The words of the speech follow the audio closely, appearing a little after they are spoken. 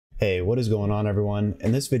Hey, what is going on everyone?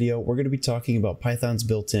 In this video, we're going to be talking about Python's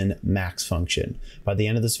built-in max function. By the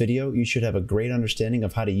end of this video, you should have a great understanding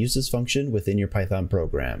of how to use this function within your Python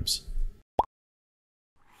programs.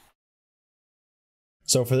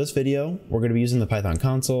 So for this video, we're going to be using the Python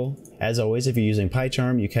console. As always, if you're using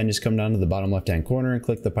PyCharm, you can just come down to the bottom left-hand corner and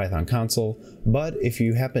click the Python console. But if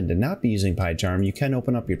you happen to not be using PyCharm, you can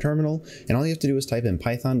open up your terminal, and all you have to do is type in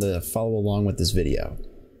Python to follow along with this video.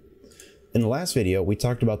 In the last video, we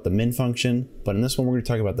talked about the min function, but in this one, we're going to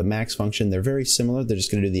talk about the max function. They're very similar. They're just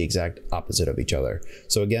going to do the exact opposite of each other.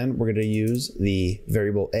 So again, we're going to use the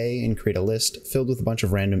variable a and create a list filled with a bunch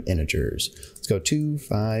of random integers. Let's go 2,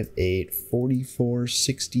 5, 8, 44,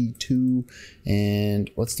 62, and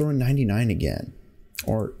let's throw in 99 again.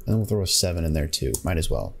 And then we'll throw a 7 in there too. Might as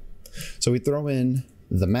well. So we throw in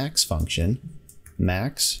the max function,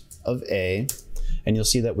 max of a, and you'll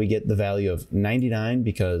see that we get the value of 99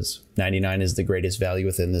 because 99 is the greatest value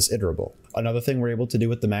within this iterable. Another thing we're able to do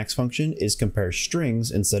with the max function is compare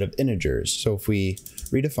strings instead of integers. So if we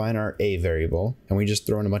redefine our a variable and we just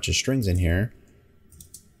throw in a bunch of strings in here,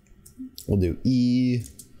 we'll do e,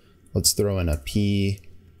 let's throw in a p,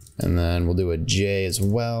 and then we'll do a j as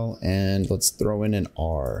well, and let's throw in an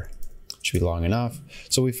r. Should be long enough.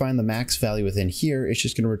 So we find the max value within here. It's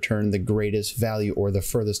just going to return the greatest value or the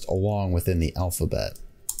furthest along within the alphabet.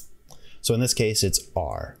 So in this case, it's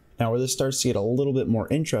R. Now where this starts to get a little bit more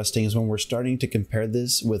interesting is when we're starting to compare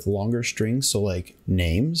this with longer strings. So like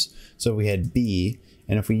names. So we had B,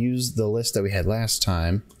 and if we use the list that we had last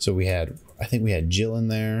time, so we had, I think we had Jill in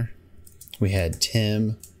there. We had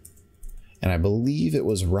Tim, and I believe it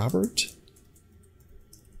was Robert.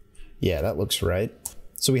 Yeah, that looks right.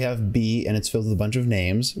 So we have B and it's filled with a bunch of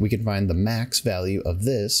names. We can find the max value of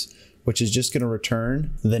this, which is just going to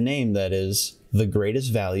return the name that is the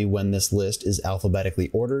greatest value when this list is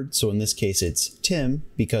alphabetically ordered. So in this case, it's Tim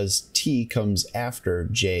because T comes after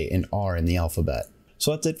J and R in the alphabet.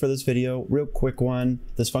 So that's it for this video. Real quick one.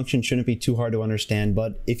 This function shouldn't be too hard to understand,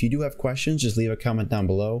 but if you do have questions, just leave a comment down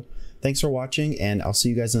below. Thanks for watching, and I'll see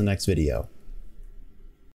you guys in the next video.